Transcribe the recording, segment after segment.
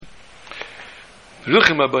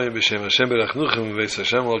Ruchim Abayim B'Shem Hashem Berachnuchim V'Veis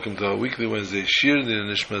Hashem. Welcome to our weekly Wednesday Shir. The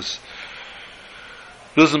Nishmas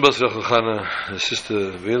Rosen Bas Rachel Chana, her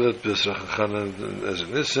sister Velat Bas Rachel Chana as a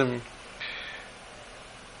Nissim,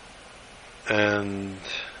 and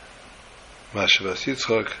Masha Bas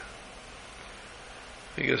Yitzchak.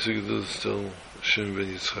 I guess we could do still Shem Ben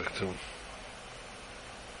Yitzchak too.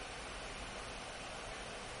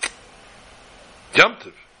 Yom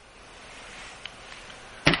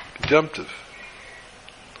Tov.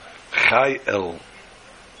 Chai El.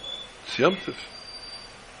 It's Yom Tov.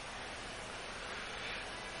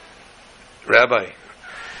 Rabbi,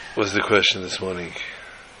 was the question this morning.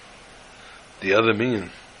 The other meaning,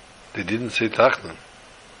 they didn't say Tachnan,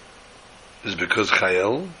 is because Chai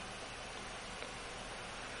El?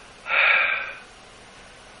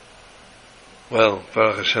 Well,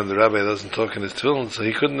 Baruch Hashem, the Rabbi doesn't talk in his tefillin, so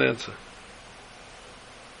he couldn't answer.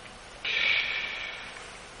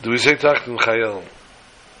 Do we say Tachnan Chai El?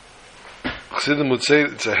 Chassidim would say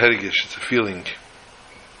it's a hergish, it's a feeling.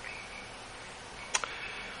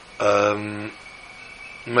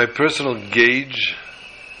 My personal gauge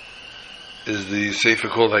is the sefer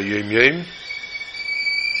called Hayom Yom,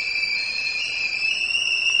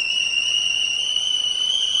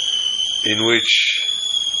 in which,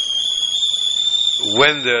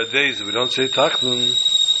 when there are days that we don't say Tachnan,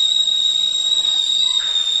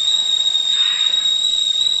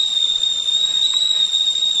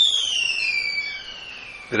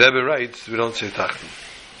 the Rebbe writes, we don't say Tachnan.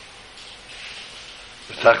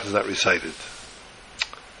 The Tachnan is not recited.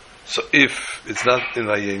 So if it's not in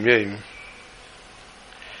Hayom Yom,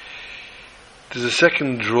 there's a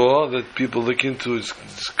second draw that people look into, it's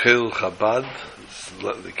Kel Chabad, it's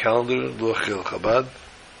the calendar, Loch Kel Chabad.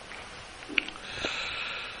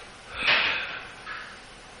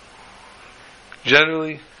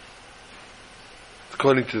 Generally,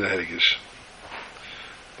 according to the Hergish.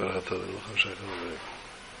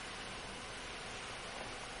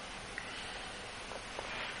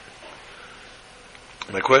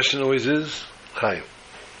 My question always is, Chaim,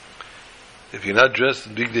 if you're not dressed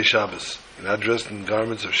in Big Day Shabbos, you're not dressed in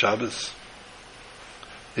garments of Shabbos,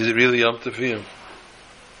 is it really Yom Tov for you?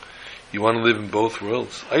 You want to live in both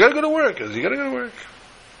worlds? I gotta go to work. You gotta go to work.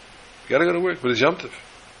 You gotta go to work, but it's Yom Tov.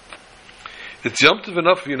 It's Yom Tov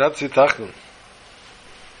enough for you not to say Tachnan.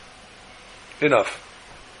 Enough.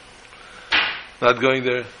 Not going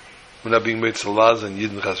there. We're not being made salaz and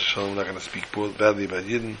Yidden Chas V'Shalom. We're not going to speak badly about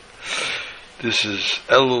Yidden. This is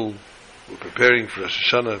Elul. We're preparing for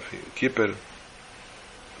Rosh Hashanah, for Kippur,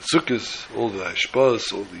 Sukkot, all the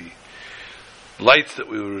Hashpahs, all the lights that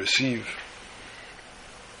we will receive.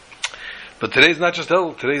 But today is not just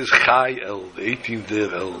Elul. Today is Chai El, the 18th day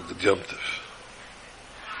of Elul, the Yom Tov.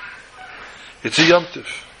 It's a Yom Tov.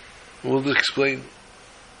 We'll explain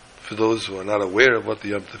for those who are not aware of what the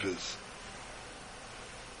Yom Tov is.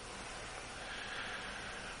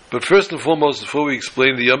 But first and foremost, before we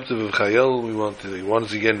explain the Yom Tov of Chai El, we want to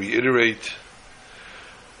once again reiterate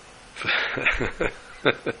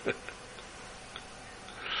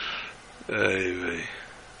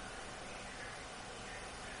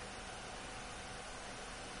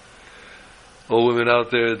all women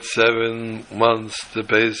out there, it's 7 months to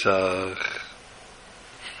Pesach.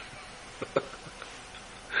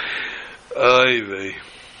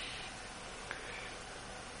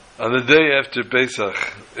 On the day after Pesach,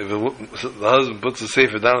 if the husband puts the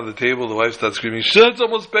sefer down on the table, the wife starts screaming, "Shit, it's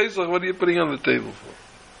almost Pesach, what are you putting on the table for?"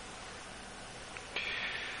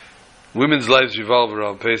 Women's lives revolve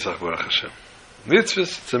around Pesach, Baruch Hashem.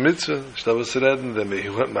 Mitzvahs, it's a mitzvah. Shtavos Reden, they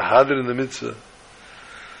mahadir in the mitzvah.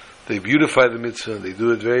 They beautify the mitzvah, they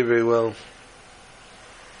do it very, very well.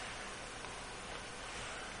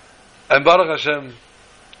 And Baruch Hashem,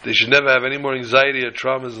 they should never have any more anxiety or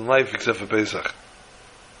traumas in life except for Pesach.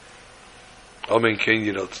 Amen. Ken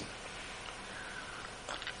Yirotzen.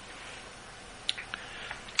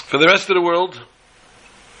 For the rest of the world,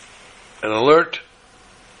 an alert: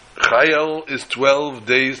 Chai El is 12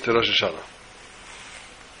 days to Rosh Hashanah.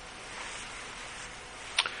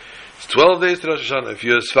 It's 12 days to Rosh Hashanah. If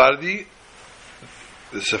you're a Sephardi,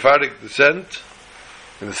 the Sephardic descent,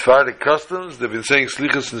 and the Sephardic customs, they've been saying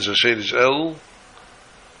Slichas since Rosh El,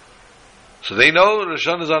 so they know Rosh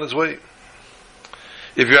Hashanah is on its way.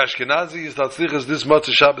 If you're Ashkenazi, you start Slichas this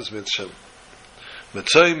Matzah Shabbos Mitzvah.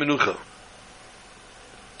 Matzah Menucha.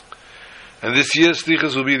 And this year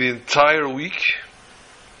Slichas will be the entire week,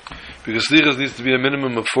 because Slichas needs to be a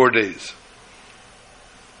minimum of 4 days.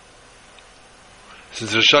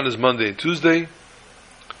 Since Rosh Hashanah is Monday and Tuesday,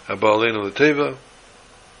 Haba Aleinu L'Teva,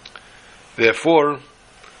 therefore,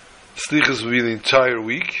 Slichas will be the entire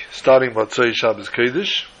week, starting Matzah Shabbos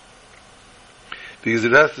Kodesh, because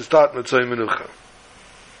it has to start Matzoi Menucha.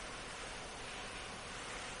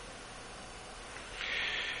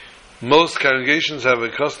 Most congregations have a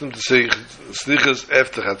custom to say Slichas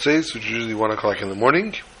after Chatzos, which is usually 1 o'clock in the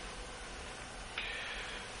morning.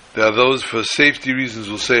 There are those, for safety reasons,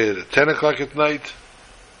 will say it at 10 o'clock at night,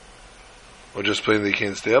 or just plain they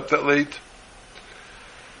can't stay up that late.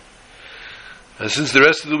 And since the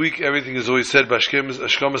rest of the week everything is always said Ashkamas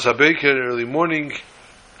HaBeker, early morning,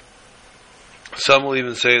 some will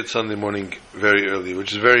even say it Sunday morning very early,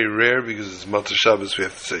 which is very rare because it's Matzah Shabbos, we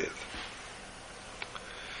have to say it.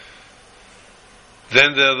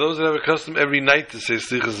 Then there are those that have a custom every night to say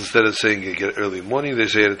Slichas instead of saying it early morning, they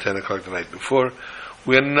say it at 10 o'clock the night before.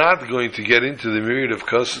 We are not going to get into the myriad of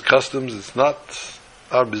customs, it's not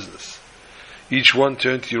our business. Each one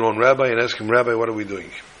turn to your own rabbi and ask him, Rabbi, what are we doing?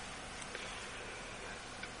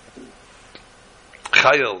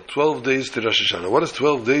 Chayil, 12 days to Rosh Hashanah. What does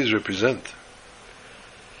 12 days represent?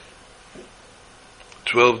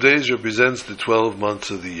 12 days represents the 12 months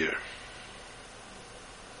of the year.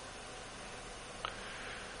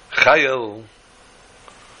 Chayil,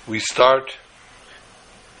 we start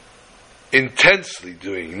intensely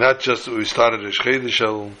doing, not just what we started at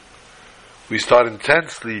Shchedesh, we start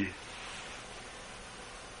intensely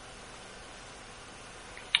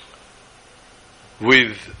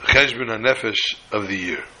with Cheshbon HaNefesh of the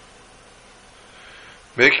year.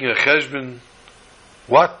 Making a Cheshbon,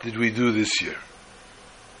 what did we do this year?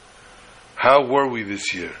 How were we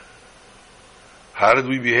this year? How did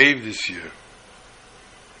we behave this year?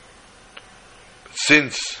 But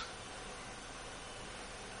since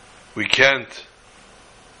we can't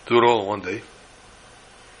do it all in one day,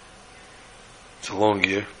 it's a long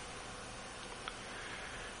year.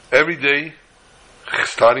 Every day,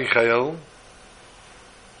 starting Chayil,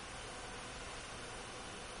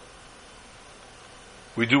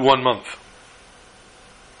 we do 1 month.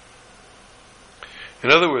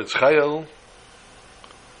 In other words, Chayil,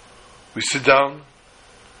 we sit down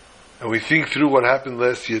and we think through what happened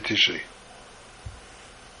last year, Tishrei.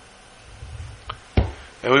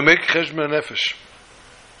 And we make Cheshbon HaNefesh.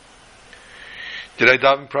 Did I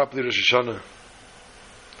daven properly Rosh Hashanah?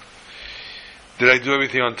 Did I do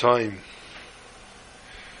everything on time?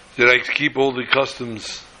 Did I keep all the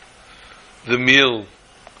customs? The meal?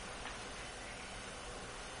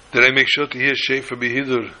 Did I make sure to hear Shefa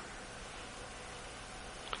B'Hidur?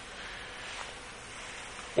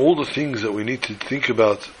 All the things that we need to think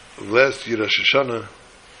about last year, Rosh Hashanah,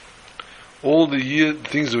 all the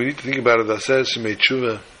things that we need to think about at Aseh Shemei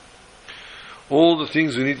Tshuva, all the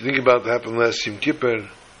things we need to think about that happened last Yom Kippur,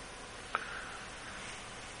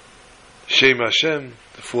 Shem Hashem,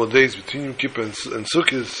 the 4 days between Yom Kippur and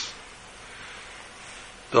Sukkot,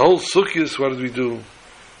 the whole Sukkot, what did we do?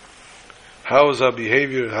 How was our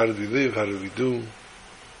behavior? How did we live? How did we do?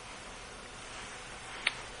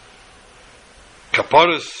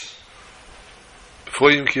 Kaparas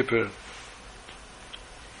before Yom Kippur,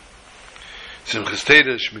 Simchas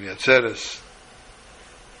Torah, Shmini Atzeres,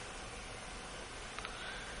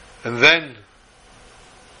 and then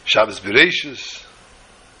Shabbos Bereishis.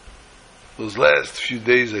 Those last few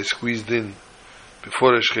days I squeezed in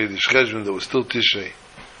before Chodesh Cheshvan, there was still Tishrei.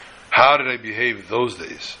 How did I behave those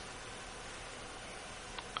days?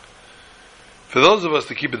 For those of us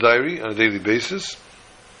to keep a diary on a daily basis,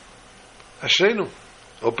 Ashreinu,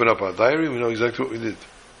 open up our diary, we know exactly what we did.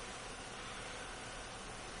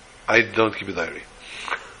 I don't keep a diary.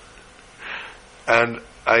 And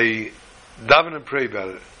I daven and pray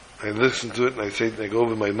about it. I listen to it and I say it and I go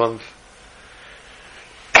over my month.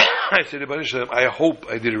 I say to Baruch Hashem, I hope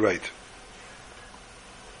I did it right.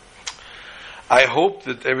 I hope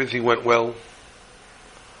that everything went well.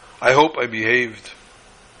 I hope I behaved.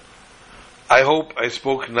 I hope I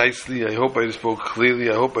spoke nicely. I hope I spoke clearly.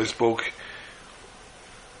 I hope I spoke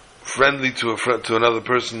friendly to another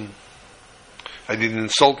person. I didn't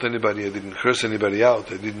insult anybody. I didn't curse anybody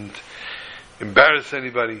out. I didn't embarrass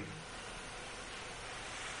anybody.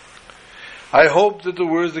 I hope that the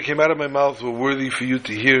words that came out of my mouth were worthy for you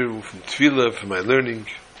to hear from Tefillah, from my learning.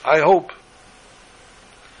 I hope.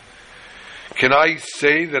 Can I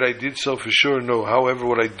say that I did so for sure? No. However,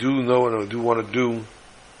 what I do know and I do want to do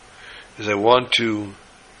is I want to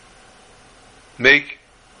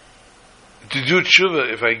do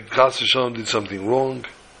tshuva if I, Chas v'Shalom, did something wrong,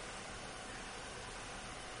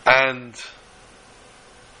 and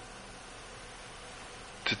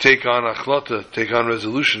to take on achlata, take on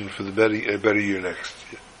resolution for the better year next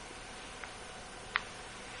year.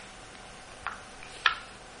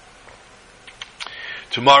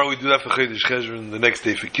 Tomorrow we do that for Chodesh Cheshvan, the next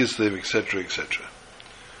day for Kislev, etc., etc.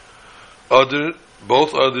 Other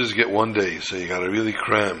Both others get 1 day, so you gotta really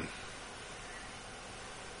cram.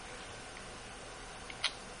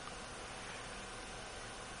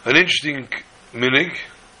 An interesting minig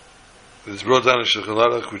that's brought down in Shulchan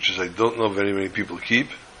Aruch, which is I don't know very many people keep,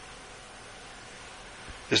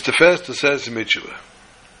 is to fast the Aseret Mitzvah.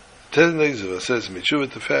 10 days of Aseret Mitzvah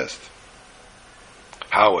to fast.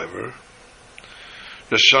 However,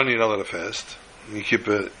 Rosh Hashanah you're not allowed to fast. Yom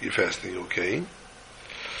Kippur you're fasting, okay.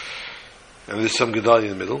 And there's some Gedalia in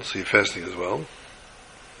the middle, so you're fasting as well.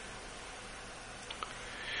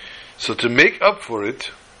 So to make up for it,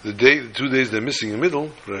 the 2 days they're missing in the middle,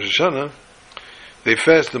 for Rosh Hashanah, they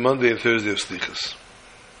fast the Monday and Thursday of Slichas.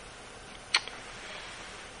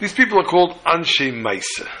 These people are called Anshe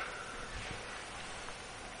Maisa.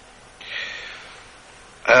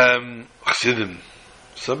 Chassidim.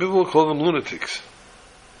 Some people will call them lunatics.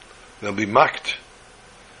 They'll be mocked.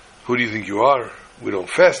 Who do you think you are? We don't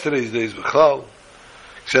fast today's days, b'chlal,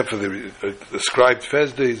 except for the ascribed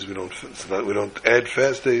fast days. We don't add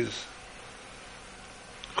fast days.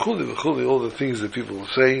 Chuli v'chuli, all the things that people will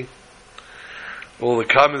say, all the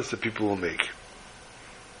comments that people will make.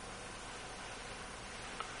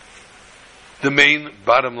 The main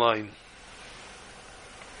bottom line,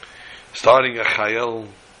 starting a Chayel,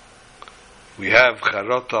 we have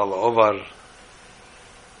Charota al Ovar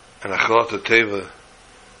and Acharota Teva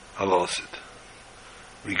al Osid.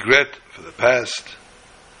 Regret for the past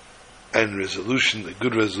and resolution, a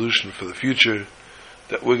good resolution for the future,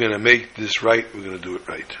 that we're going to make this right, we're going to do it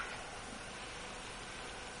right.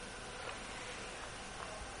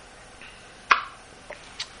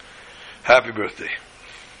 Happy birthday.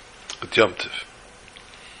 Good Yom Tov.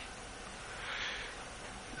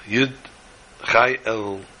 Yud Chai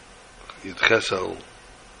El, Yud Chesel,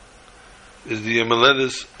 is the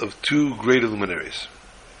Yomaledes of 2 great luminaries.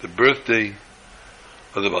 The birthday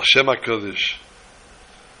of the Baal Shem HaKodesh,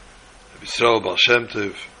 Yisrael Baal Shem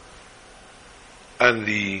Tov, and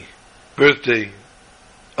the birthday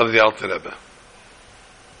of the Alter Rebbe.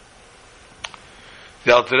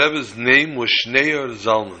 The Alter Rebbe's name was Shneir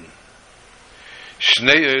Zalman.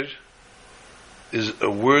 Shneir is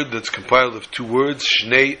a word that's compiled of 2 words,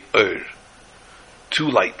 Shnei Ur, 2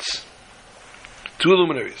 lights, 2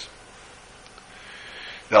 luminaries.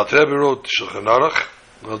 The Alter Rebbe wrote Shulchan Aruch,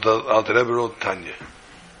 the Alter Rebbe wrote Tanya.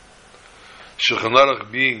 Shulchan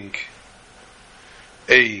Aruch being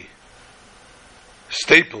a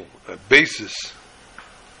staple, a basis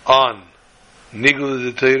on Nigla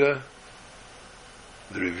de Torah,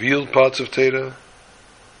 the revealed parts of Torah,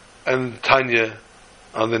 and Tanya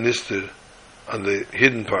on the Nister, on the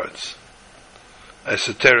hidden parts,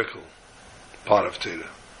 esoterical part of Torah.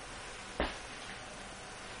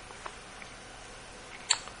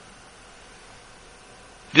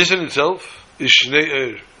 This in itself is Shnei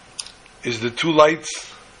Ur, is the 2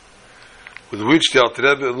 lights with which the Alter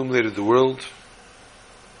Rebbe illuminated the world.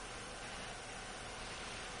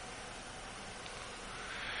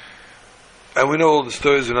 And we know all the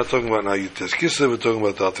stories. We're not talking about now Yutes Kislev, we're talking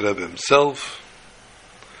about the Alter Rebbe himself.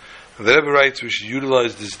 And the Rebbe writes we should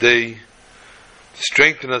utilize this day to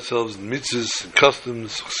strengthen ourselves in mitzvahs and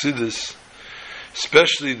customs, chassidus,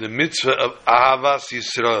 especially the mitzvah of Ahavas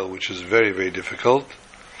Yisrael, which is very, very difficult,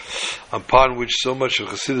 upon which so much of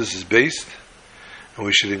chassidus is based, and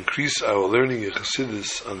we should increase our learning of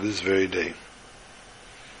chassidus on this very day.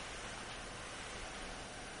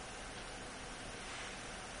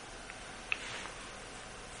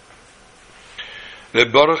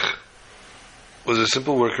 Reb Baruch was a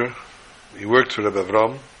simple worker. He worked for Reb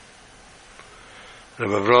Avram. Reb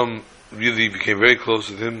Avram really became very close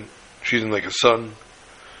with him, treated him like a son.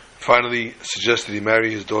 Finally suggested he marry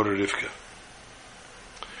his daughter Rivka,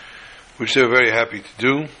 which they were very happy to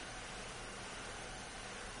do.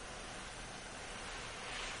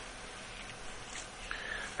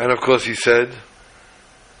 And of course he said,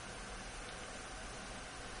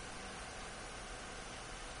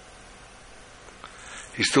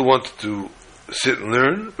 he still wanted to sit and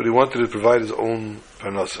learn, but he wanted to provide his own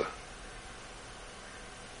parnasa.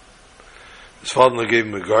 His father gave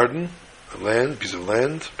him a garden, a piece of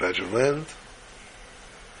land, a patch of land,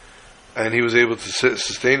 and he was able to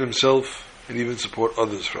sustain himself and even support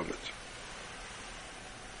others from it.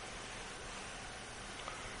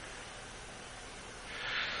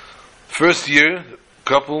 First year, the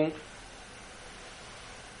couple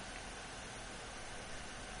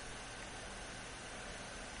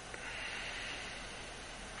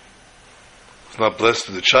was not blessed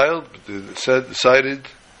with a child, but they decided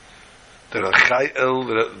that on Chayel,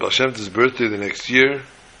 that Baal Shem Tov's birthday the next year,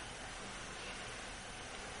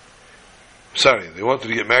 they wanted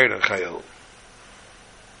to get married on Chayel.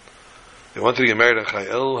 They wanted to get married on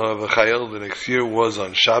Chayil. However, Chayil the next year was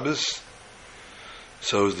on Shabbos,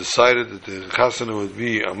 so it was decided that the Chasana would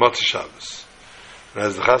be on Motzei Shabbos. And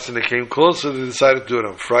as the Chasana came closer, they decided to do it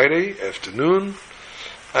on Friday afternoon,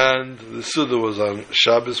 and the Suda was on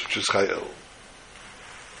Shabbos, which was Chayil.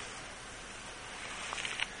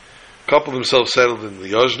 The couple themselves settled in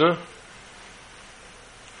Liozna,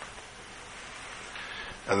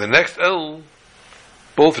 and the next El,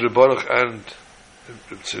 both Reb Baruch and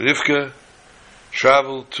Rivka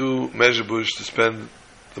traveled to Mezhebush to spend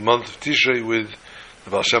the month of Tishrei with the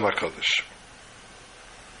Baal Shem HaKadosh.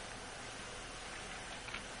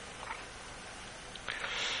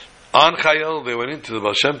 On Chayil, they went into the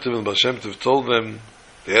Baal Shem Tov, and Baal Shem Tov told them,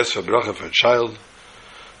 they asked for bracha for a child.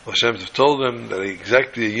 Baal Shem Tov told them that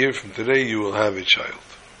exactly a year from today you will have a child.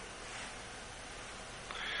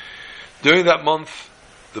 During that month,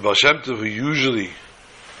 the Baal Shem Tov, who usually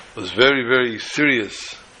was very, very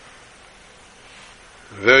serious,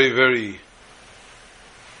 very, very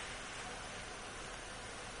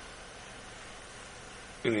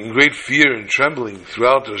in great fear and trembling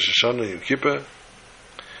throughout Rosh Hashanah and Kippur,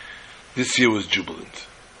 this year was jubilant.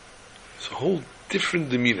 It's a whole different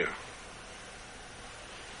demeanor.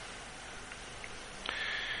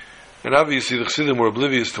 And obviously the Chassidim were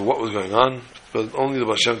oblivious to what was going on, but only the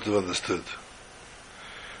Baal Shem Tov understood.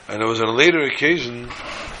 And it was on a later occasion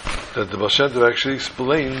that the Baal Shem Tov actually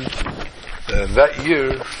explained that in that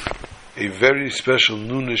year a very special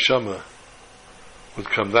Nun Neshama would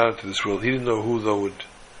come down to this world. He didn't know who though would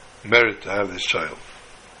merit to have this child.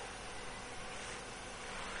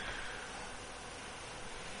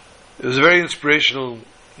 It was a very inspirational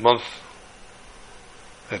month.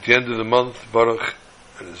 At the end of the month, Baruch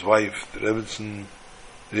and his wife, the Rebbetzin,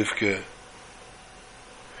 Rivka,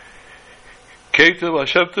 came to Baal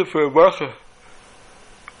Shem Tov for a bracha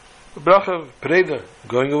of Preda,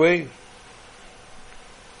 going away.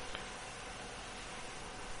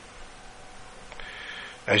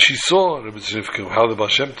 And she saw, Rebbetzin Rivka, how the Baal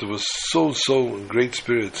Shem Tov was so in great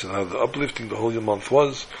spirits, and how the uplifting the whole month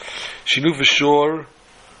was. She knew for sure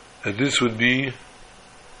that this would be,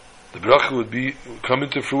 the bracha would come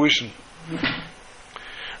into fruition.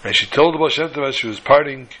 And she told the Baal Shem Tov as she was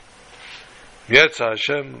parting, Yetza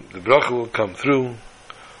Hashem, the bracha will come through.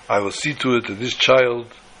 I will see to it that this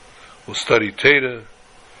child will study Torah,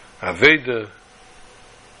 Aveda,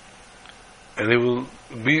 and they will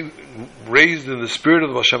be raised in the spirit of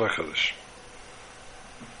the Baal Shem HaKadosh.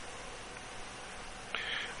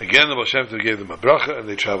 Again, the Baal Shem Tov gave them a bracha, and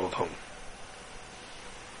they traveled home.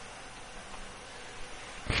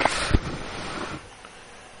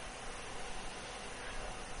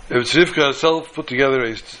 Rebbetzin Rivka herself put together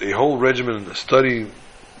a whole regimen, a study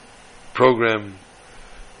program,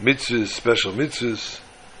 mitzvahs, special mitzvahs,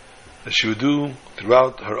 that she would do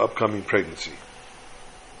throughout her upcoming pregnancy.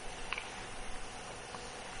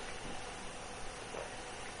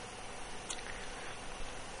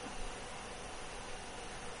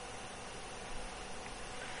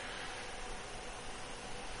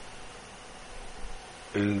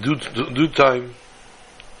 In due time,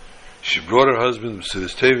 she brought her husband,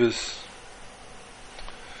 Mercedes Tevis.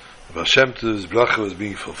 The Baal Shem Tov's bracha was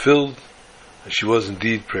being fulfilled, and she was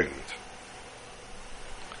indeed pregnant.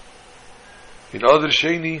 In Adar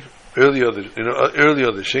Sheni, early Adar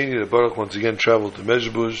Sheni, the Baruch once again traveled to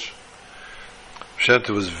Mezhebush. Shem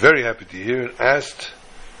Tov was very happy to hear and asked,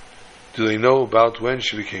 do they know about when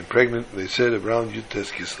she became pregnant? They said around Yud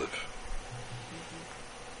Tes Kislev.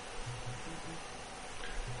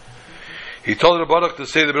 He told the Baruch to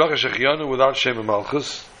say the bracha Shechianu without Shem and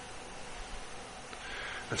Malchus,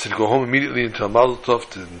 and said go home immediately and tell Mazel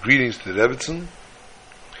Tov and greetings to the Rebbetzin,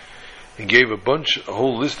 and gave a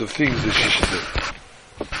whole list of things that she should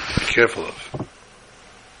be careful of.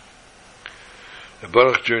 The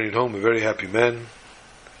Baruch journeyed home a very happy man,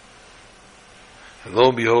 and lo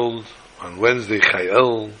and behold, on Wednesday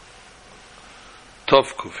Chayil,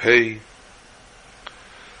 Tov Kuf Hei,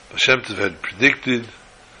 Baal Shem Tov had predicted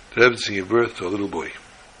the Rebbetzin gave birth to a little boy.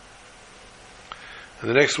 And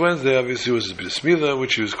the next Wednesday, obviously, was his Bris Milah,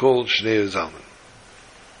 which he was called Shnei Zalman.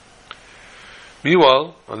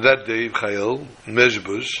 Meanwhile, on that day of Chayil, in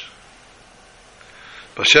Mezhebush,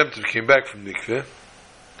 Baal Shem Tov came back from Mikveh,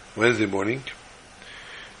 Wednesday morning.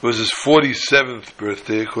 It was his 47th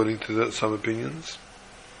birthday, according to some opinions,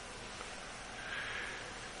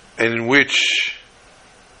 and in which,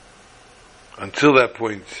 until that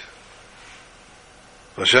point,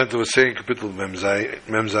 Baal Shem Tov was saying Kapitel Mem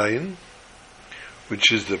Zayin,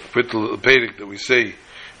 which is the Kapitel Peirik that we say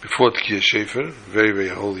before Tkiyah Shefer, very, very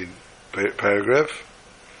holy paragraph.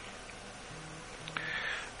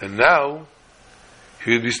 And now,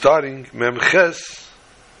 he would be starting Mem Ches,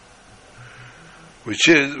 which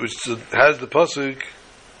has the pasuk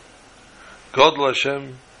Godel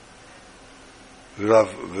Hashem Rav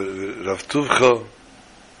Tuvcha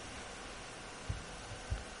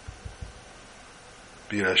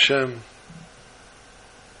Bir Hashem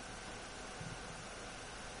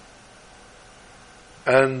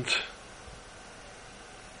and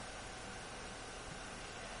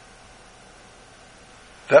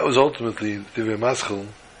that was ultimately Divrei Maschil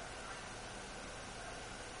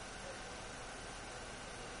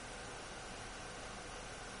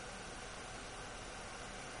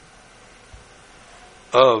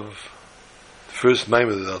of the first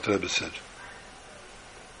Maimon that the Alter Rebbe said.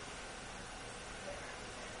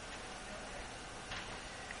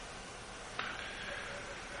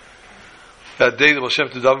 That day the Baal Shem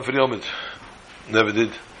Tov davened for the Yomid. Never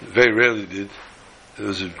did. Very rarely did. It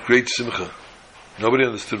was a great simcha. Nobody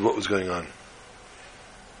understood what was going on.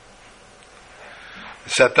 He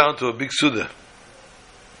sat down to a big Suda.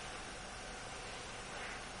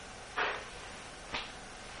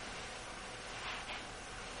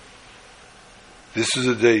 This is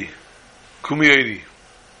a day, Kumi 80,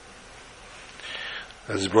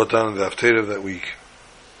 as is brought down in the Haftarah of that week.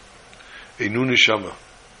 A new neshama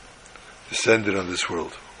descended on this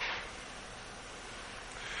world.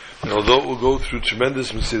 And although it will go through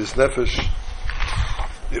tremendous Mesiras Nefesh,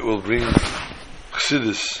 it will bring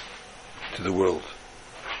Chassidus to the world.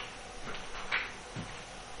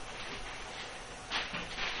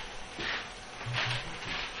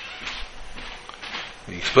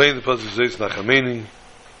 He explained the pasuk says Nachamenu.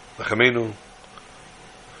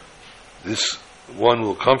 This one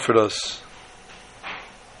will comfort us.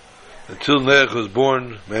 Until Noach was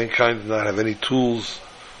born, mankind did not have any tools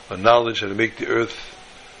or knowledge how to make the earth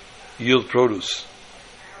yield produce.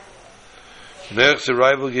 Noach's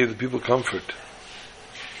arrival gave the people comfort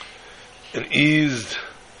and eased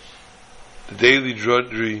the daily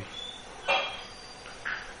drudgery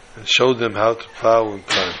and showed them how to plow and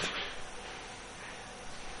plant.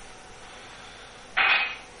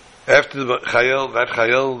 After the Chayel,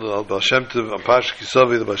 the Baal Shem Tov, on Parshat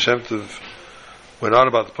Kisavi, the Baal Shem Tov went on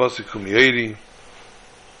about the pasuk Kumi 80,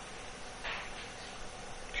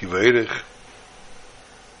 Kivairich,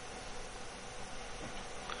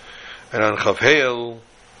 and on Chav Heil,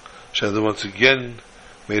 Shem once again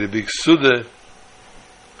made a big Suda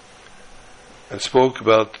and spoke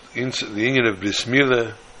about the inyan of Bris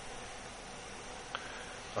Milah.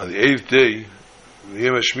 On the 8th day,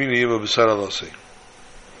 Yom HaShmini Yom HaBasar Alasei.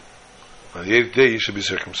 On the 8th day, you should be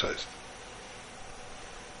circumcised.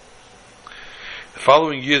 The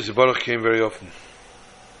following years, the Baruch came very often.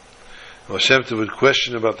 Hashem Tov would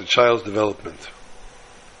question about the child's development.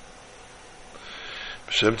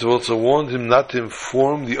 Hashem Tov also warned him not to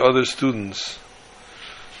inform the other students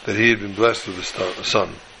that he had been blessed with a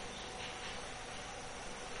son.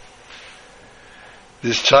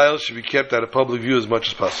 This child should be kept out of public view as much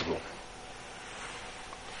as possible.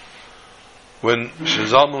 When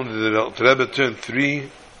Shazalman and the Alter Rebbe turned 3,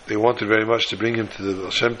 they wanted very much to bring him to the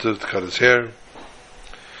Baal Shem Tov to cut his hair.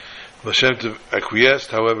 Baal Shem Tov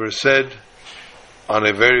acquiesced, however, said on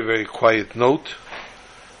a very, very quiet note,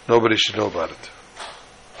 nobody should know about it.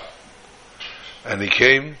 And he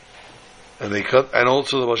came, and they cut, and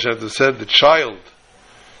also the Baal Shem Tov said, the child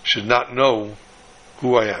should not know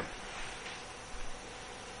who I am.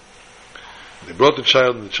 They brought the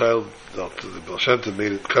child, and the Baal Shem Tov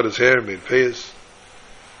made it, cut his hair, made payas.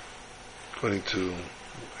 According to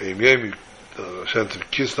Eim Yem, the Baal Shem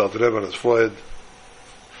Tov kissed Alter Rebbe on his forehead,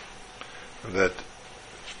 and that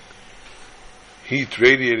heat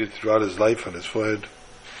radiated throughout his life on his forehead.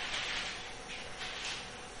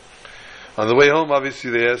 On the way home,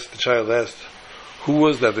 obviously, the child asked, who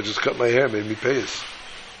was that just cut my hair, made me payas?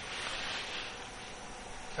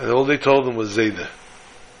 And all they told him was Zayda.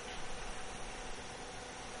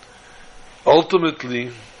 Ultimately,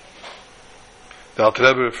 the Alter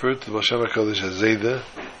Rebbe referred to the Baal Shem HaKadosh as Zayda,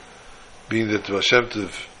 being that the Baal Shem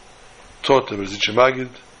Tov taught the Merzitcher Magid.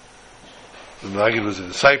 The Magid was a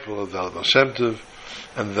disciple of the Baal Shem Tov,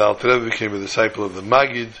 and the Alter Rebbe became a disciple of the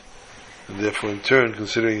Magid, and therefore in turn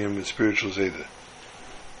considering him a spiritual Zayda.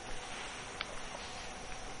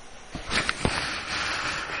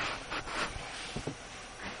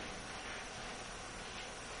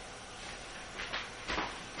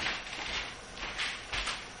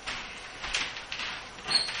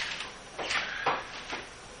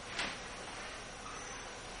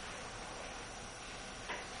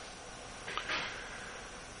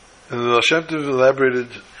 And the Baal Shem Tov elaborated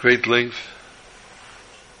great length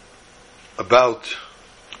about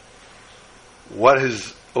what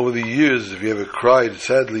his over the years, if he ever cried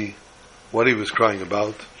sadly, what he was crying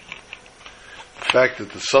about. The fact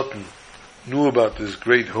that the Sultan knew about this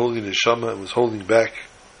great holy neshama and was holding back.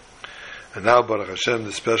 And now, Baruch Hashem,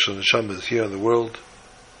 the special neshama is here in the world.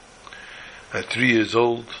 At 3 years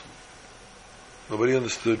old, nobody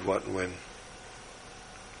understood what and when.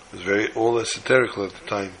 It was very all esoterical at the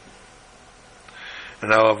time. And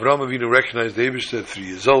now Avraham Avinu recognized the Eibishter at 3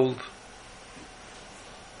 years old.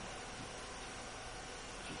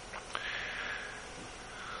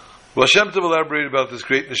 Well, Shem Tov elaborated about this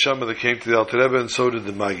great neshama that came to the Alter Rebbe, and so did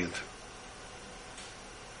the Maggid.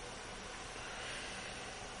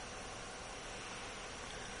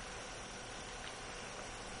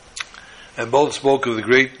 And both spoke of the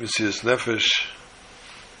great Mesiras Nefesh,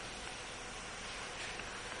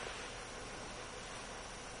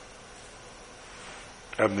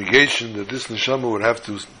 abnegation that this neshama would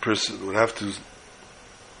have to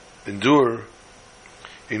endure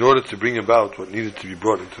in order to bring about what needed to be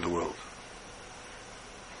brought into the world.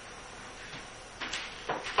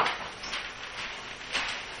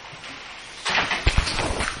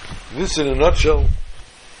 This, in a nutshell,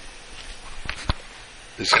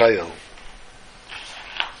 is Chayil.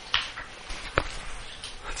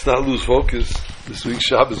 Let's not lose focus. This week's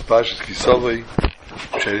Shabbos Parshas Kisavei,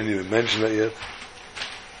 which I didn't even mention that yet.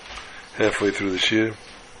 Halfway through the year.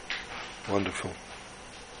 Wonderful.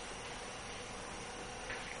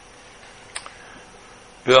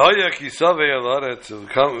 V'haya Kisavei al Haaretz,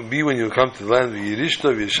 it will be when you come to the land,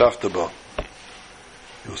 v'yirishta v'yishafta ba.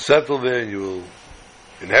 You'll settle there and you will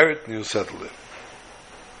inherit and you'll settle there.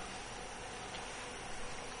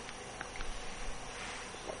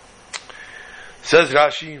 Says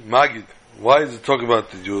Rashi, Magid, why does it talk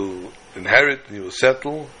about that you'll inherit and you will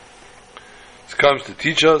settle? It comes to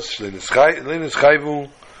teach us, Leineschayvu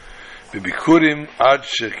v'bikurim ad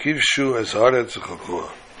shekivshu es haaretz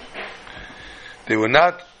v'chalkoha. They were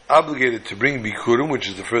not obligated to bring bikurim, which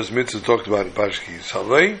is the first mitzvah talked about in Parshas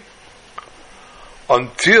Kisavei,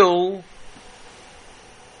 until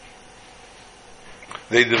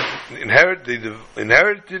they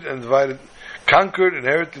inherited and divided, conquered,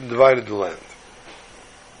 inherited, and divided the land.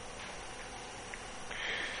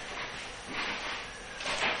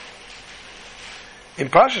 In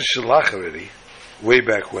Parshas Shalach already, way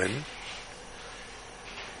back when,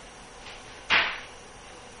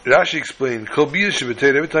 Rashi explained, Kol biyah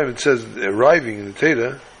shebeteira, every time it says arriving in the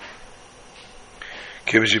Teda,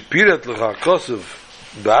 keveshipirat lecha kosev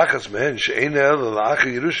ba'achas mehen she'ein el la'acha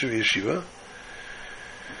Yerusha v'yeshiva,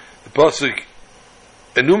 the pasuk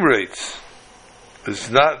enumerates, it's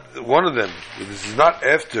not one of them, this is not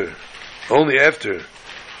after, only after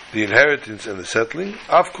the inheritance and the settling.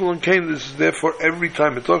 Afkul and Cain, this is therefore every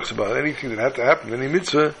time it talks about anything that had to happen, any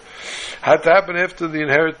mitzvah, had to happen after the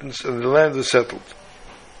inheritance and the land was settled.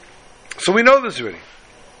 So we know this already.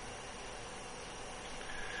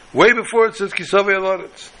 Way before it says Kisavei al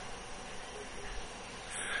Haaretz.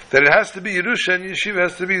 That it has to be Yerusha and Yeshiva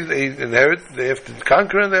has to be, they inherit, they have to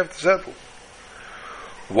conquer and they have to settle.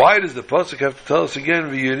 Why does the pasuk have to tell us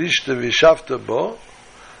again, V'yirishta v'yishavta bo?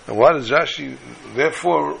 And why does Rashi,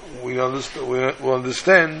 therefore, we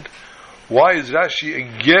understand why is Rashi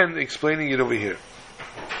again explaining it over here.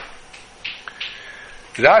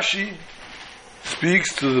 Rashi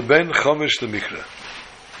speaks to the Ben Chomesh the Mikra.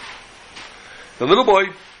 The little boy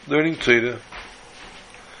learning Torah,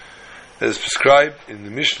 as prescribed in the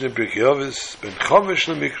Mishnah Pirkei Avos, Ben Chomesh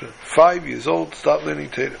the Mikra, 5 years old, start learning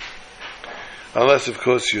Torah. Unless, of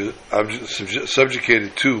course, you're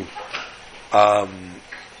subjugated to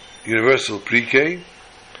universal pre-K,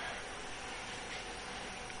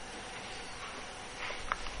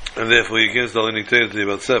 and therefore you can't start learning Torah until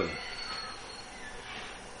about 7.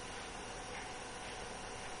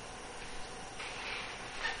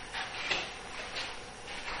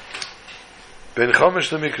 Ben Chomesh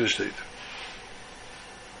the Mikra steht.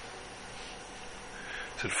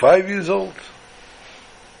 Is it 5 years old?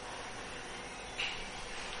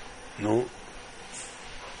 No.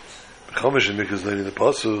 Ben Chomesh the Mikra is learning the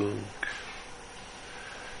pasuk.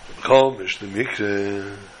 Ben Chomesh the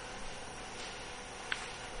Mikra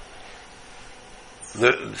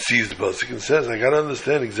sees the pasuk and says, I got to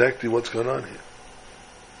understand exactly what's going on here.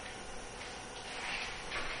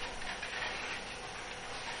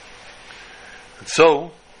 And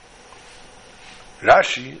so,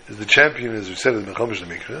 Rashi is the champion, as we said in the Chomesh the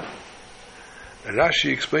Mikra, and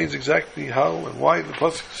Rashi explains exactly how and why the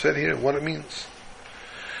pasuk is said here and what it means.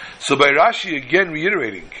 So by Rashi again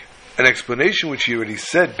reiterating an explanation which he already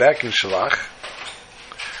said back in Shalach,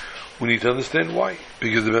 we need to understand why.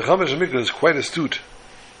 Because the Chomesh the Mikra is quite astute.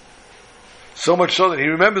 So much so that he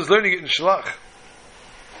remembers learning it in Shalach.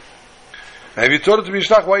 Have you taught it to me,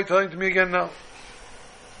 Shlach? Why are you telling it to me again now?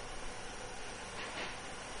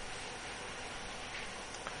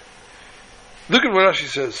 Look at what Rashi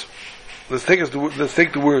says. Let's take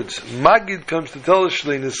the words. Magid comes to tell us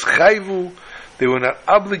Shleinis Chayvu, they were not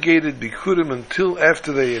obligated bikurim until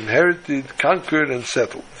after they inherited, conquered, and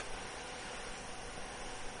settled.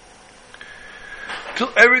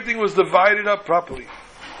 Till everything was divided up properly.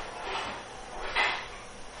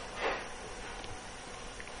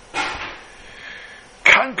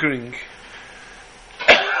 Conquering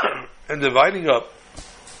and dividing up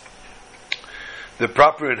the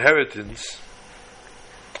proper inheritance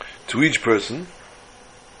to each person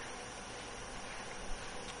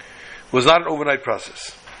was not an overnight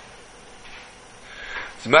process.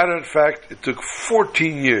 As a matter of fact, it took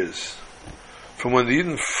 14 years from when the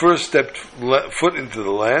Yidden first stepped foot into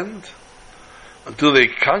the land until they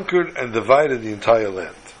conquered and divided the entire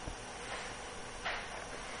land.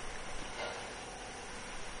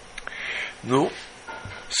 No.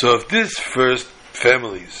 So if these first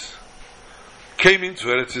families came into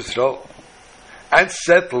Eretz Yisrael and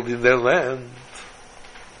settled in their land,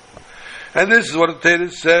 and this is what the Torah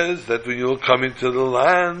says, that when you will come into the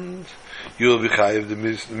land, you will be chayiv the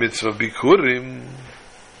mitzvah bikurim.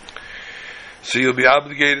 So you'll be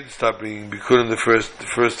obligated to start bringing bikurim, the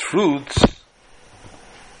first fruits.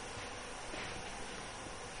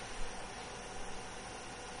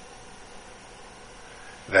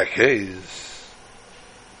 In that case,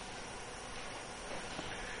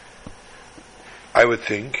 I would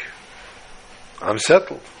think I'm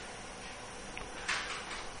settled,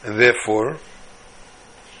 and therefore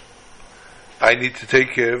I need to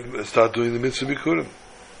take care of and start doing the mitzvah bikurim.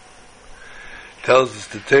 Tells us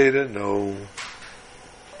the Torah, no.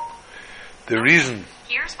 The reason.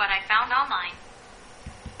 Here's what I found online.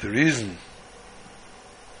 The reason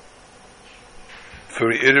for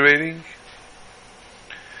reiterating,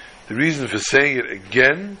 the reason for saying it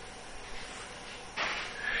again,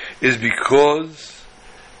 is because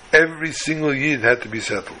every single Yid had to be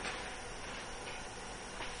settled.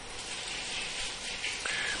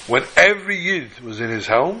 When every Yid was in his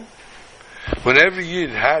home, when every Yid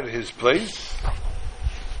had his place,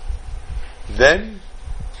 then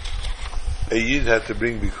a Yid had to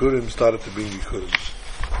bring bikurim, started to bring bikurim.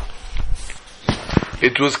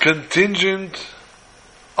 It was contingent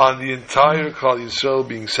on the entire Klal Yisrael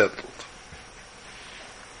being settled.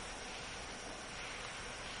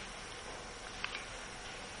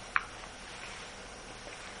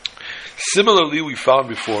 Similarly, we found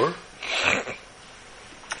before,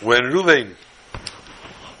 when Ruvain,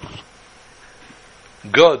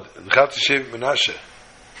 Gad, and Chatzishev Menashe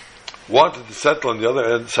wanted to settle on the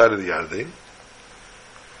other side of the Yarden,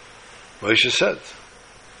 Moshe said,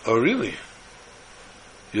 "Oh, really?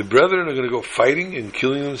 Your brethren are going to go fighting and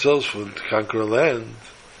killing themselves to conquer a land,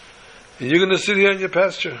 and you're going to sit here in your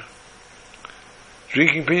pasture,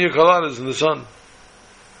 drinking pina coladas in the sun?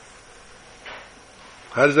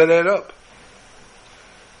 How does that add up?"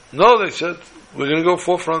 No, they said, we're going to go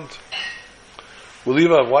forefront. We'll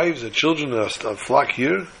leave our wives and children and our flock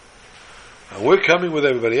here, and we're coming with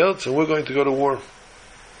everybody else, and we're going to go to war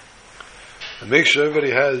and make sure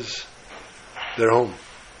everybody has their home.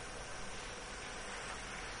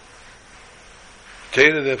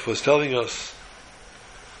 Torah therefore is telling us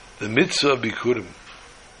the mitzvah of bikurim.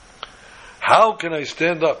 How can I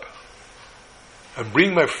stand up and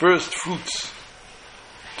bring my first fruits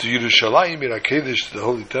to Yerushalayim, Ir HaKodesh, to the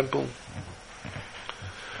Holy Temple?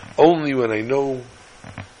 Only when I know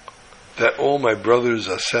that all my brothers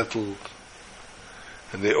are settled,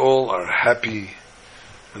 and they all are happy,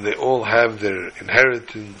 and they all have their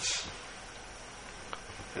inheritance,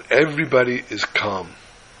 and everybody is calm.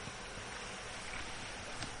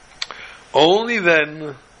 Only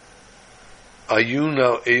then are you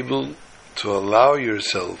now able to allow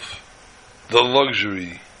yourself the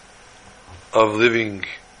luxury of living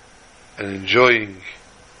and enjoying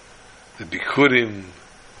the bikurim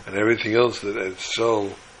and everything else that is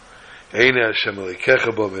so Eina Hashem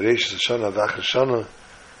Elokecha bo bereishis hashana v'achar shana,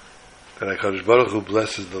 that HaKadosh Baruch Hu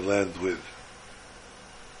blesses the land with.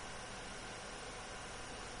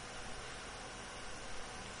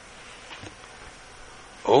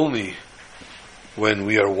 Only when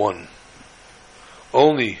we are one,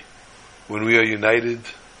 only when we are united,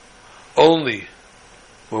 only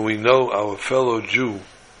when we know our fellow Jew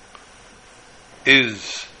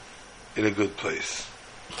is in a good place.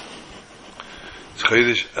 It's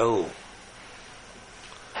Chodesh El.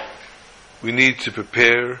 We need to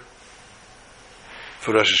prepare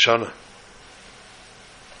for Rosh Hashanah.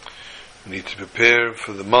 We need to prepare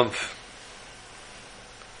for the month.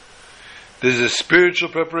 There's a spiritual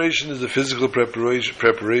preparation, there's a physical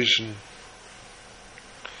preparation.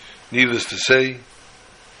 Needless to say,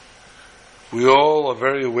 we all are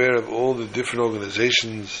very aware of all the different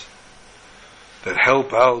organizations that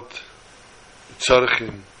help out the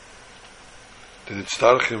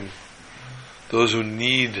Tzarchim, those who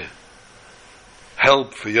need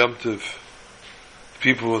help for Yom Tov,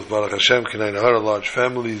 people with Baruch Hashem, K'nai Nahara, large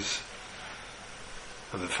families,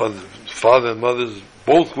 and the father and mothers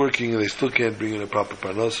both working and they still can't bring in a proper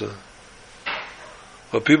parnasa.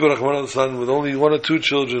 But people, Rahman al-San, with only one or two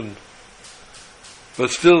children, but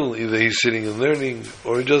still, either he's sitting and learning,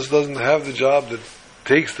 or he just doesn't have the job that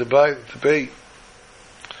takes to pay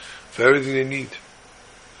for everything they need.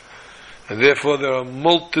 And therefore there are a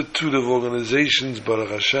multitude of organizations, Baruch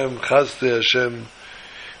Hashem, Chaste Hashem,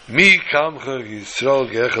 Mi Kamcha Yisrael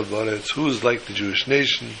Ge'echad Ba'aretz, who is like the Jewish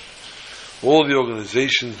nation, all the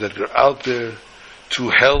organizations that are out there to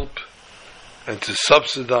help and to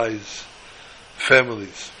subsidize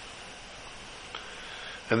families.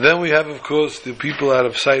 And then we have, of course, the people out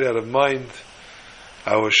of sight, out of mind,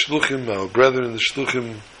 our shluchim, our brethren, the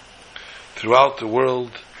shluchim throughout the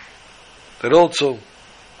world, that also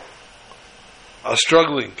are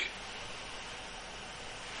struggling.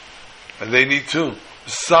 And they need to.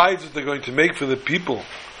 Besides what they're going to make for the people,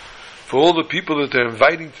 for all the people that they're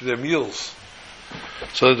inviting to their meals,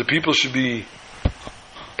 so that the people should be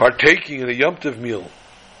partaking in a Yom Tov meal,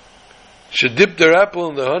 should dip their apple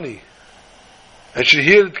in the honey, and should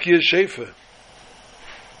hear the Tkiyah Shefer,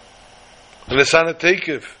 and the Sana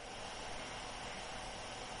Tekev.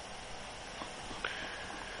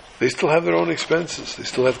 They still have their own expenses. They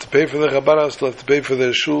still have to pay for their Chabara, still have to pay for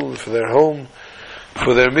their shul, for their home,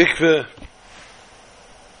 for their mikveh.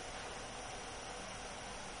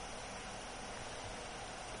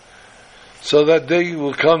 So that day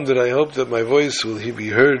will come that I hope that my voice will be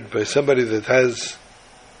heard by somebody that has,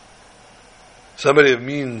 somebody of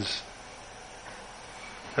means,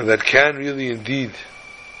 and that can really indeed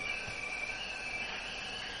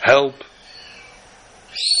help.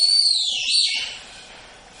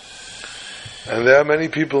 And there are many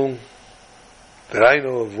people that I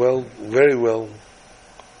know of well, very well,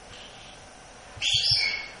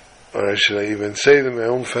 or should I even say them, my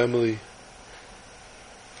own family,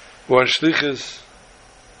 who are shlichus,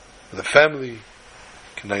 the family,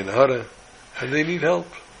 K'nai Nahara, and they need help.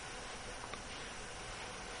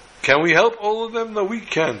 Can we help all of them? No, we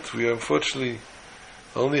can't. We unfortunately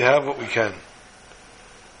only have what we can.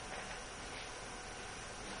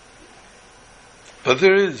 But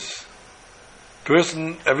there is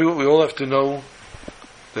we all have to know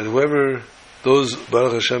that whoever, those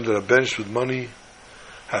Baruch Hashem that are benched with money,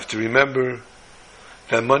 have to remember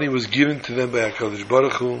that money was given to them by HaKadosh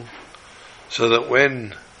Baruch Hu, so that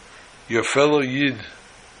when your fellow Yid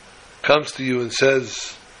comes to you and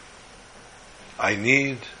says, I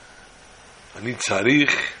need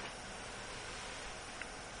tzarich,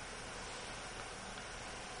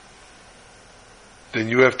 then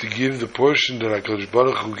you have to give the portion that HaKadosh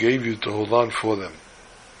Baruch Hu gave you to hold on for them.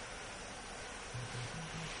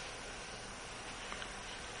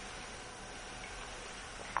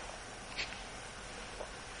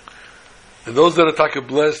 And those that are taka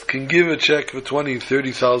blessed can give a check for $20,000,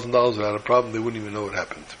 $30,000 without a problem. They wouldn't even know what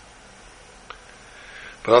happened.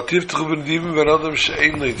 But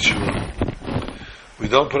we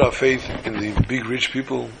don't put our faith in the big rich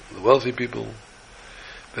people, the wealthy people.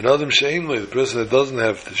 The person that doesn't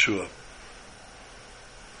have teshuvah.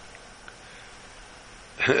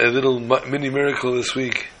 A little mini miracle this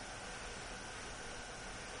week.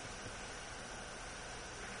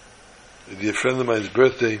 A dear friend of mine's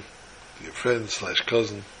birthday, dear friend /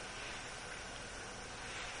 cousin,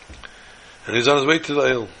 and he's on his way to the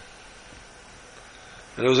Eil.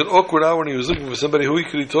 And it was an awkward hour, and he was looking for somebody who he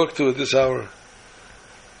could talk to at this hour.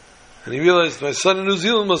 And he realized, my son in New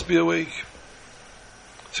Zealand must be awake.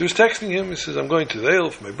 So he was texting him. He says, I'm going to the Eil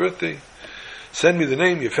for my birthday. Send me the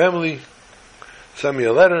name, your family. Send me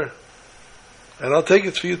a letter, and I'll take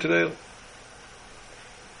it for you to the Eil.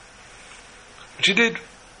 Which he did.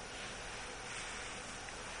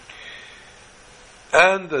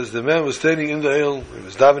 And as the man was standing in the Eil, he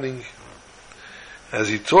was davening, as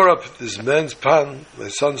he tore up this man's pan, my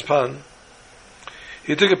son's pan,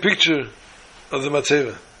 he took a picture of the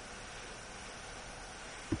matzeva.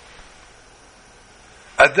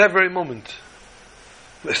 At that very moment,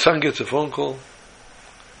 my son gets a phone call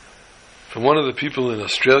from one of the people in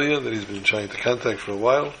Australia that he's been trying to contact for a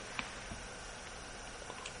while.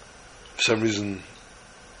 For some reason,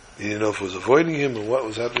 he didn't know if it was avoiding him or what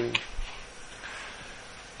was happening.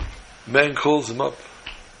 Man calls him up.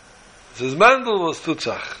 He says, Mandel was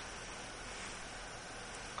tutzach.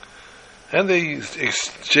 And they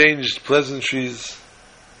exchanged pleasantries.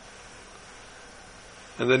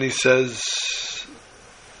 And then he says,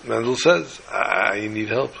 Mendel says, you need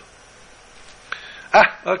help.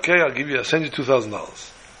 Okay, I'll send you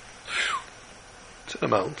 $2,000. It's an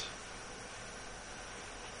amount.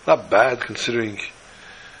 Not bad considering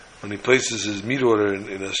when he places his meat order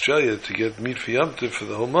in Australia to get meat for Yom Tov for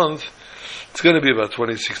the whole month, it's going to be about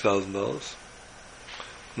 $26,000.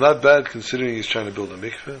 Not bad considering he's trying to build a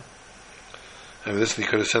mikveh. He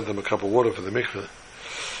could have sent them a cup of water for the mikveh.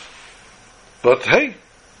 But hey,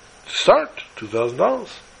 start, $2,000.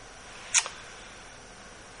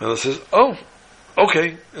 Mendel says, oh,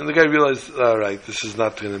 okay. And the guy realized, all right, this is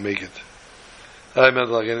not going to make it. All right,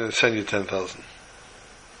 Mendel, I'm going to send you 10,000.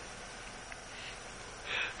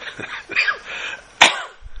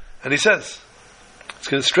 And he says, it's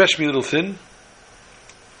going to stretch me a little thin,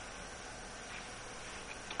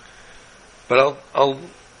 but I'll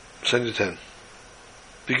send you 10.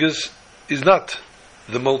 Because he's not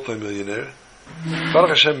the multi-millionaire. Baruch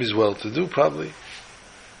Hashem is well-to-do, probably.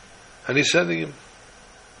 And he's sending him.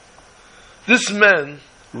 This man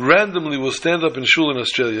randomly will stand up in shul in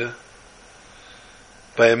Australia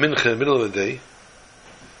by a mincha in the middle of the day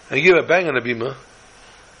and give a bang on a bima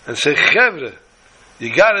and say, Chevre,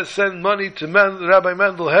 you got to send money to Rabbi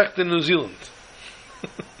Mendel Hecht in New Zealand.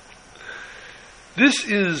 This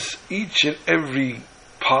is each and every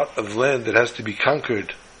part of land that has to be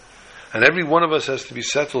conquered, and every one of us has to be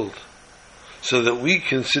settled, so that we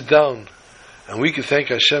can sit down and we can thank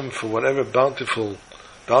Hashem for whatever bountifulness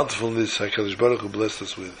HaKadosh Baruch Hu blessed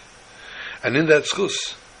us with. And in that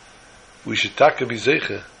schus, we should taka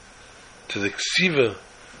bizeicha to the ksiva,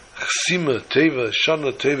 chsima, teva,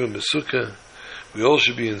 shana, teva, mesuka. We all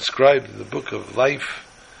should be inscribed in the book of life,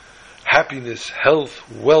 happiness, health,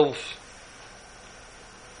 wealth.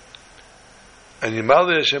 And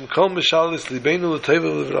Yimali Hashem kol mishalis libeinu l'teva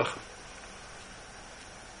l'vracha.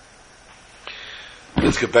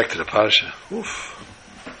 Let's get back to the parsha.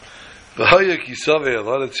 V'haya kisavei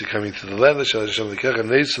alaretz, you're coming to the land of Hashem l'kecha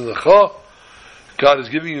neisen l'cha. God is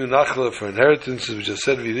giving you nachla for inheritance, as we just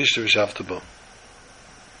said, v'yirishta v'shavta bo.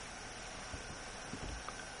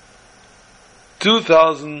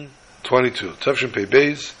 2022, Tavshin Pei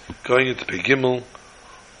Beis, going into Pei Gimel.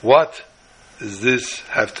 What does this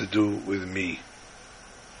have to do with me?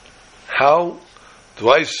 How do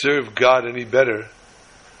I serve God any better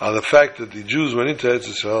on the fact that the Jews went into Eretz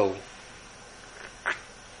Yisrael,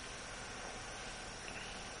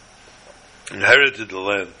 inherited the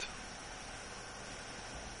land?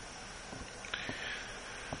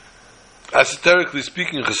 Esoterically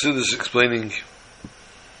speaking, Chassidus is explaining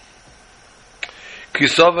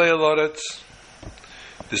Kisavei Aloretz.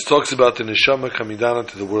 This talks about the neshama coming down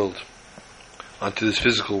onto the world, onto this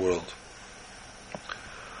physical world.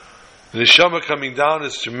 The neshama coming down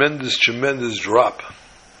is tremendous drop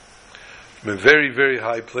from a very, very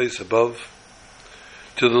high place above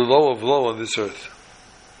to the low of low on this earth.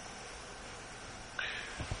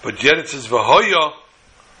 But yet it says Vahoya,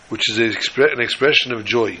 which is an expression of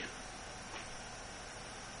joy.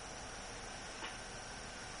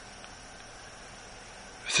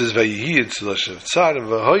 It says Vayihi, it's the Lashon of Tzar, and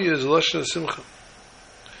Vahoya is the Lashon of Simcha.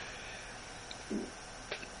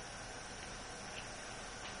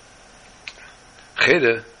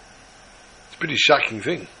 Cheder, it's a pretty shocking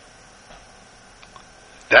thing.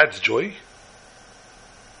 That's joy.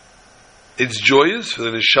 It's joyous for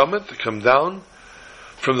the neshama to come down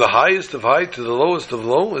from the highest of high to the lowest of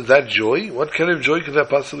low. Is that joy? What kind of joy could that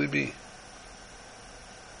possibly be?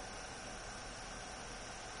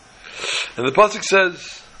 And the pasuk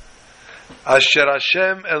says, Asher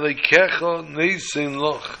Hashem Elokecha Neisen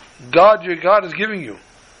Loch. God, your God, is giving you.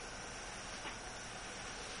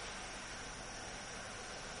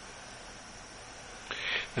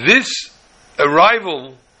 This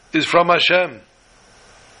arrival is from Hashem.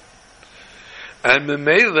 And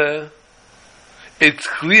Memele, it's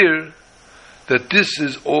clear that this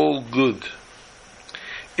is all good.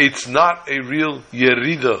 It's not a real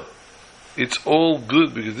yerida. It's all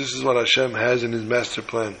good because this is what Hashem has in His master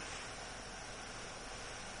plan.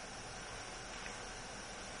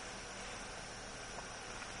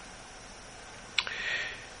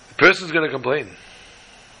 The person's going to complain.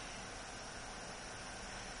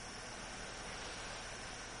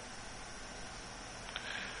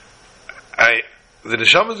 The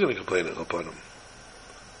neshama is going to complain upon him.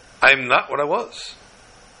 I'm not what I was.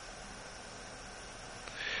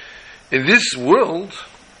 In this world,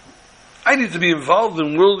 I need to be involved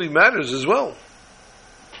in worldly matters as well.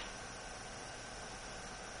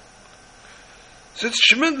 So it's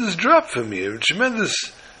a tremendous drop for me, a tremendous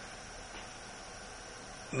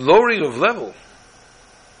lowering of level.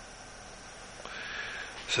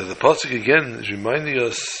 So the pasuk again is reminding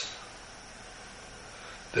us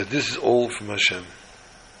that this is all from Hashem.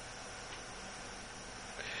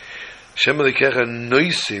 Hashem Elokecha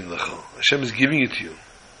noisein lecha. Hashem is giving it to you.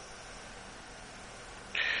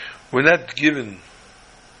 We're not given.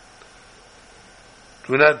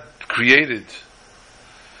 We're not created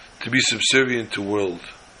to be subservient to world.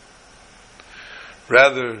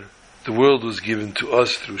 Rather, the world was given to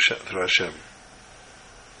us through Hashem.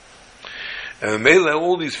 And Mela,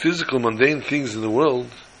 all these physical, mundane things in the world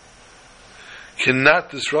cannot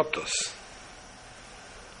disrupt us.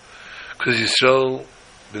 Because Yisrael,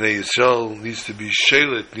 Bnei Yisrael, needs to be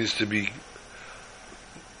shelet, needs to be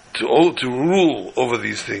to rule over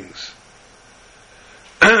these things.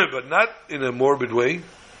 But not in a morbid way.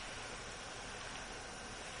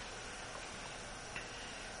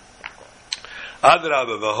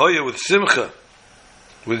 Adrabah, v'hoya, with simcha,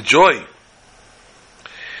 with joy.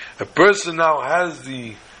 A person now has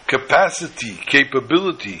the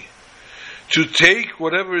capability to take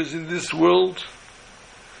whatever is in this world,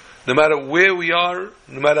 no matter where we are,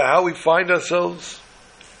 no matter how we find ourselves,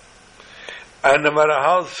 and no matter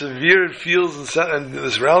how severe it feels and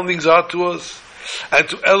the surroundings are to us, and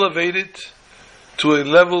to elevate it to a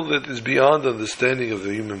level that is beyond understanding of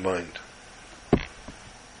the human mind.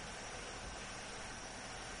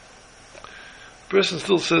 The person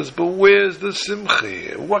still says, but where's the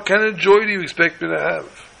simcha? What kind of joy do you expect me to have?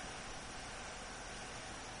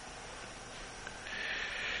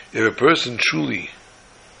 If a person truly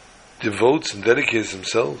devotes and dedicates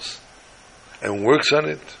themselves and works on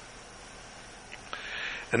it,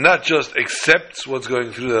 and not just accepts what's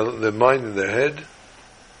going through their mind and their head,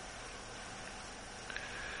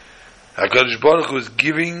 HaKadosh Baruch Hu is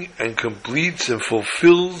giving and completes and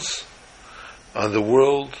fulfills on the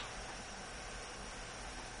world.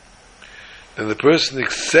 And the person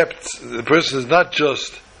accepts, the person is not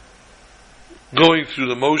just going through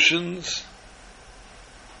the motions,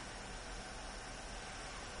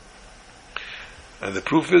 and the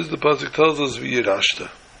proof is, the pasuk tells us, v'yirashta.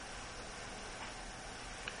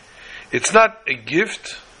 It's not a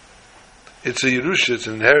gift, it's a Yerusha, it's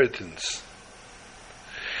an inheritance.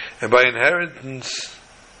 And by inheritance,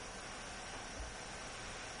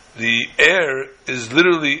 the heir is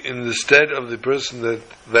literally in the stead of the person that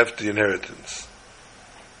left the inheritance.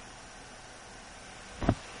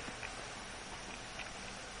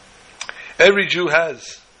 Every Jew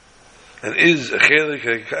has and is a chelik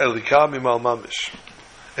elikam imal mamish,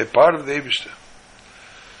 a part of the Eibishter.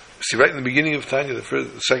 See, right in the beginning of Tanya, the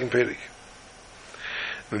second Perek.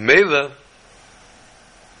 Mela,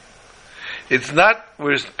 it's not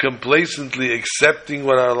we're complacently accepting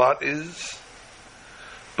what our lot is,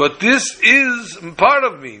 but this is part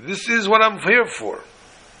of me. This is what I'm here for.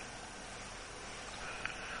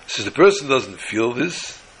 So the person doesn't feel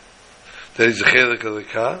this, that he's a chelik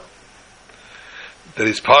elikah, that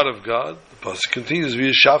he's part of God. The pasuk continues,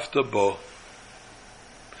 v'yeshafta bo.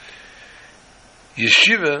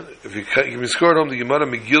 Yeshiva, if you can score it home, the Gemara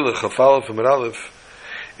Megillah, Chafalef and Meralef,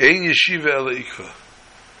 Ein Yeshiva Ela Ikva.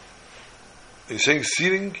 You're saying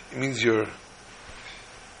seating, it means you're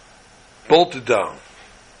bolted down.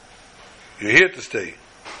 You're here to stay.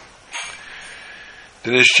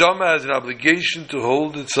 The Neshama has an obligation to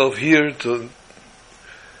hold itself here, to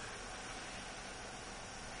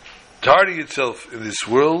tardy itself in this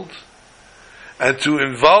world, and to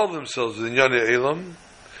involve themselves in Yonei Elam,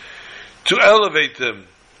 to elevate them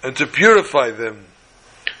and to purify them.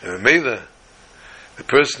 And Mela, the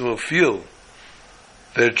person will feel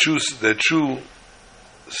their true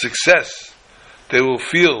success. They will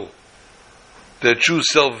feel their true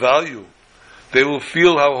self-value. They will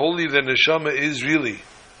feel how holy their neshama is really.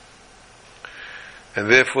 And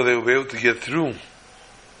therefore they will be able to get through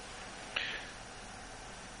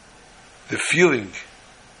the feeling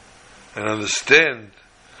and understand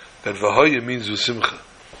that Vahaya means V'simcha.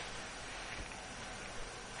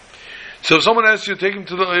 So if someone asks you to take him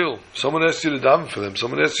to the oil, someone asks you to daven for them,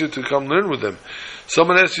 someone asks you to come learn with them,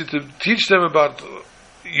 someone asks you to teach them about,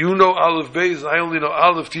 you know Aleph Beis, I only know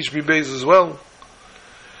Aleph, teach me Beis as well.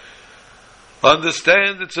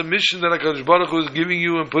 Understand it's a mission that HaKadosh Baruch Hu is giving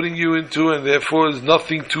you and putting you into, and therefore is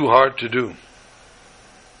nothing too hard to do.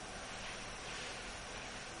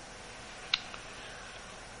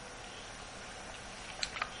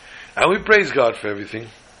 And we praise God for everything.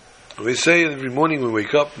 We say every morning we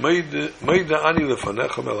wake up, but then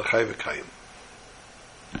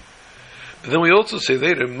we also say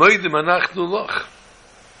later, we're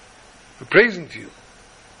praising to you.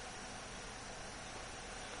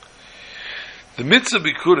 The mitzvah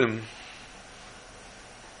bikurim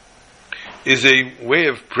is a way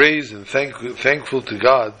of praise and thankful to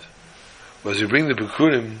God, as we bring the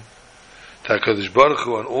Bikurim to HaKadosh Baruch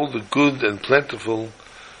Hu on all the good and plentiful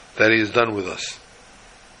that He has done with us.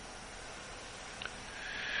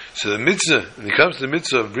 So the mitzvah, when it comes to the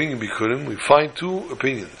mitzvah of bringing Bikurim, we find two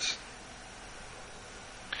opinions.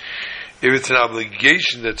 If it's an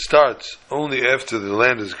obligation that starts only after the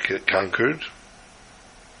land is conquered,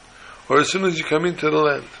 or as soon as you come into the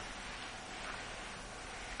land.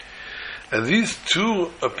 And these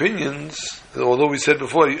two opinions, although we said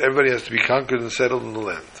before, everybody has to be conquered and settled in the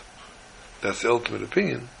land. That's the ultimate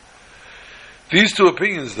opinion. These two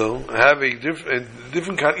opinions, though, have a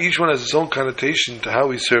different, each one has its own connotation to how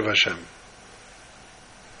we serve Hashem.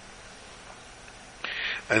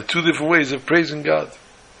 And two different ways of praising God.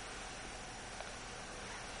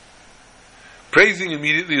 Praising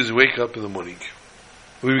immediately is wake up in the morning.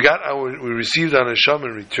 We received our neshama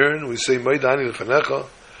in return. We say, Maidani lefanecha,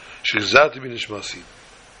 shechzati b'nishmasi.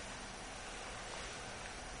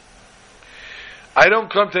 I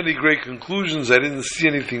don't come to any great conclusions. I didn't see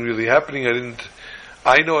anything really happening.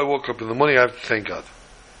 I know I woke up in the morning. I have to thank God.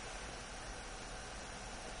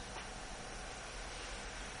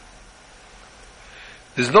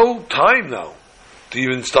 There's no time now to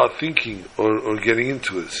even start thinking or getting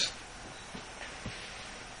into this.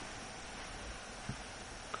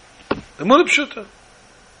 This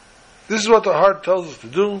is what the heart tells us to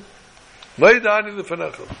do. Maidani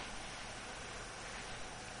lefanecha.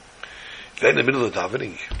 Then in the middle of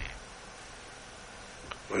davening,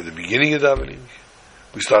 or at the beginning of davening,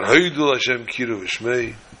 we start Haydul Hashem Kiru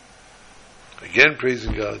V'Shmei, again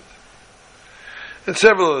praising God, and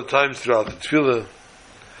several other times throughout the Tefillah,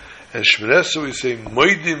 and Shmonesa we say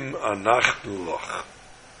Moidim Anachnu Loch.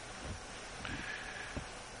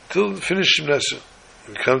 Till finish Shmonesa,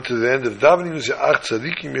 we come to the end of davening. We say Ach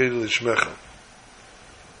Tzadikim Yedul Shmecha.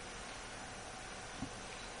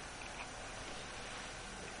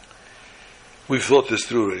 We've thought this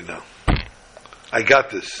through right now. I got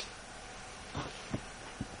this.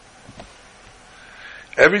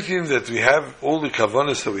 Everything that we have, all the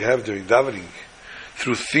kavanas that we have during davening,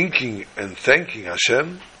 through thinking and thanking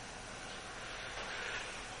Hashem,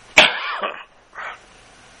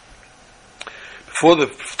 before the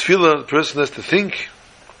tefillah, the person has to think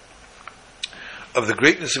of the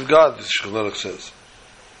greatness of God, as Shulchan Aruch says.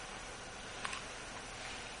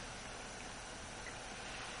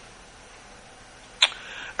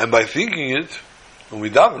 And by thinking it, when we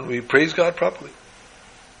daven, we praise God properly.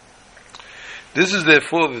 This is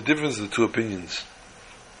therefore the difference of the two opinions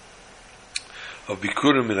of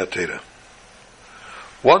Bikurim and Atera.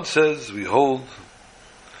 One says we hold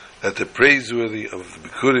that the praiseworthy of the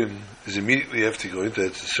Bikurim is immediately after you go into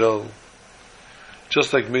Eretz Yisrael,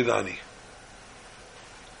 just like Medani.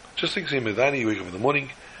 Just like saying Medani, you wake up in the morning,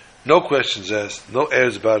 no questions asked, no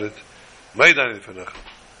airs about it. Medani lefanecha.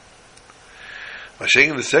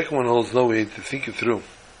 Mashiach, the second one holds no way to think it through.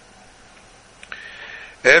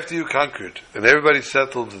 After you conquered and everybody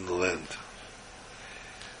settled in the land,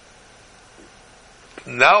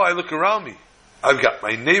 now I look around me. I've got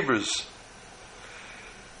my neighbors.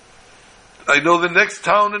 I know the next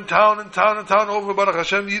town over, Baruch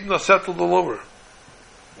Hashem, Yidden are settled all over.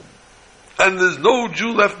 And there's no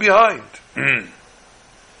Jew left behind.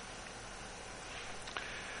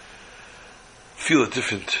 Feel a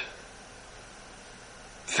different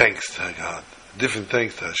thanks to God, different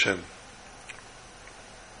thanks to Hashem.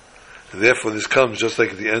 And therefore this comes just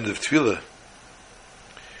like at the end of Tefillah,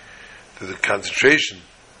 to the concentration.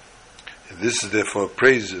 And this is therefore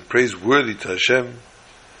praiseworthy to Hashem,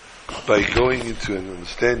 by going into and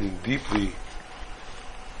understanding deeply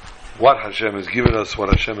what Hashem has given us, what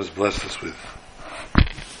Hashem has blessed us with.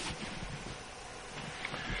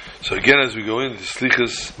 So again, as we go into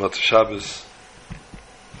Slichas Matzah Shabbos,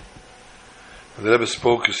 the Rebbe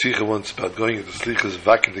spoke a Sikha once about going into Slichas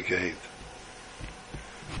Vaken Dekehet.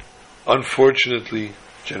 Unfortunately,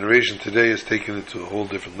 generation today has taken it to a whole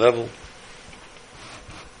different level.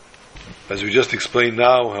 As we just explained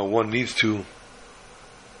now, how one needs to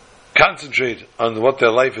concentrate on what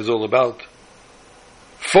their life is all about,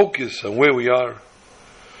 focus on where we are,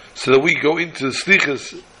 so that we go into the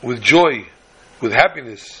Slichas with joy, with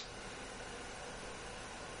happiness.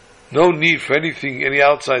 No need for anything, any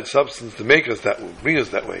outside substance to make us that way, bring us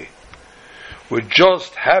that way. We're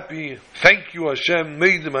just happy. Thank you, Hashem.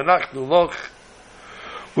 Meidim anachnu loch.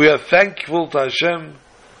 We are thankful to Hashem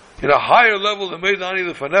in a higher level than Meidani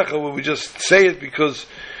lefanecha, where we just say it because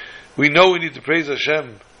we know we need to praise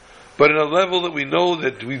Hashem. But in a level that we know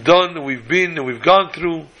that we've done, and we've been, and we've gone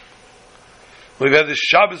through. We've had the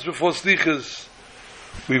Shabbos before Slichas.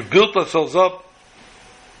 We've built ourselves up.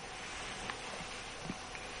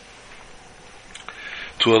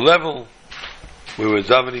 to a level where we're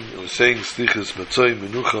davening and we're saying Slichas Matzoi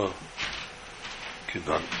Menucha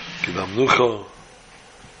Kidam Nucha,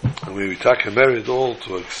 and where we take a merit all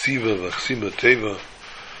to a Ksiva V'Chsima Teva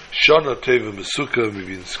Shana Teva Mesuka,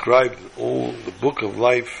 we've inscribed all the book of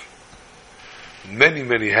life, many,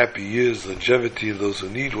 many happy years, longevity, and those who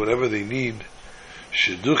need whatever they need,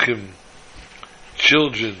 Shidduchim,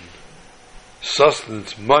 children,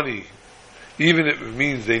 sustenance, money, even if it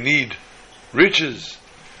means they need riches.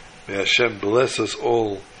 May Hashem bless us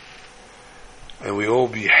all, and we all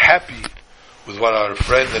be happy with what our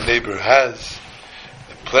friend and neighbor has,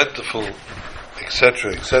 and plentiful,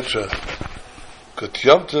 etc., etc. Good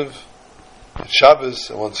Yom Tov, and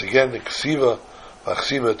Shabbos, and once again, the Ksiva,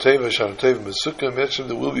 Achsima Teva, Shana Teva, Mesukah.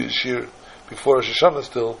 Mentioned there will be a shir before Rosh Hashanah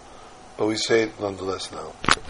still, but we say it nonetheless now.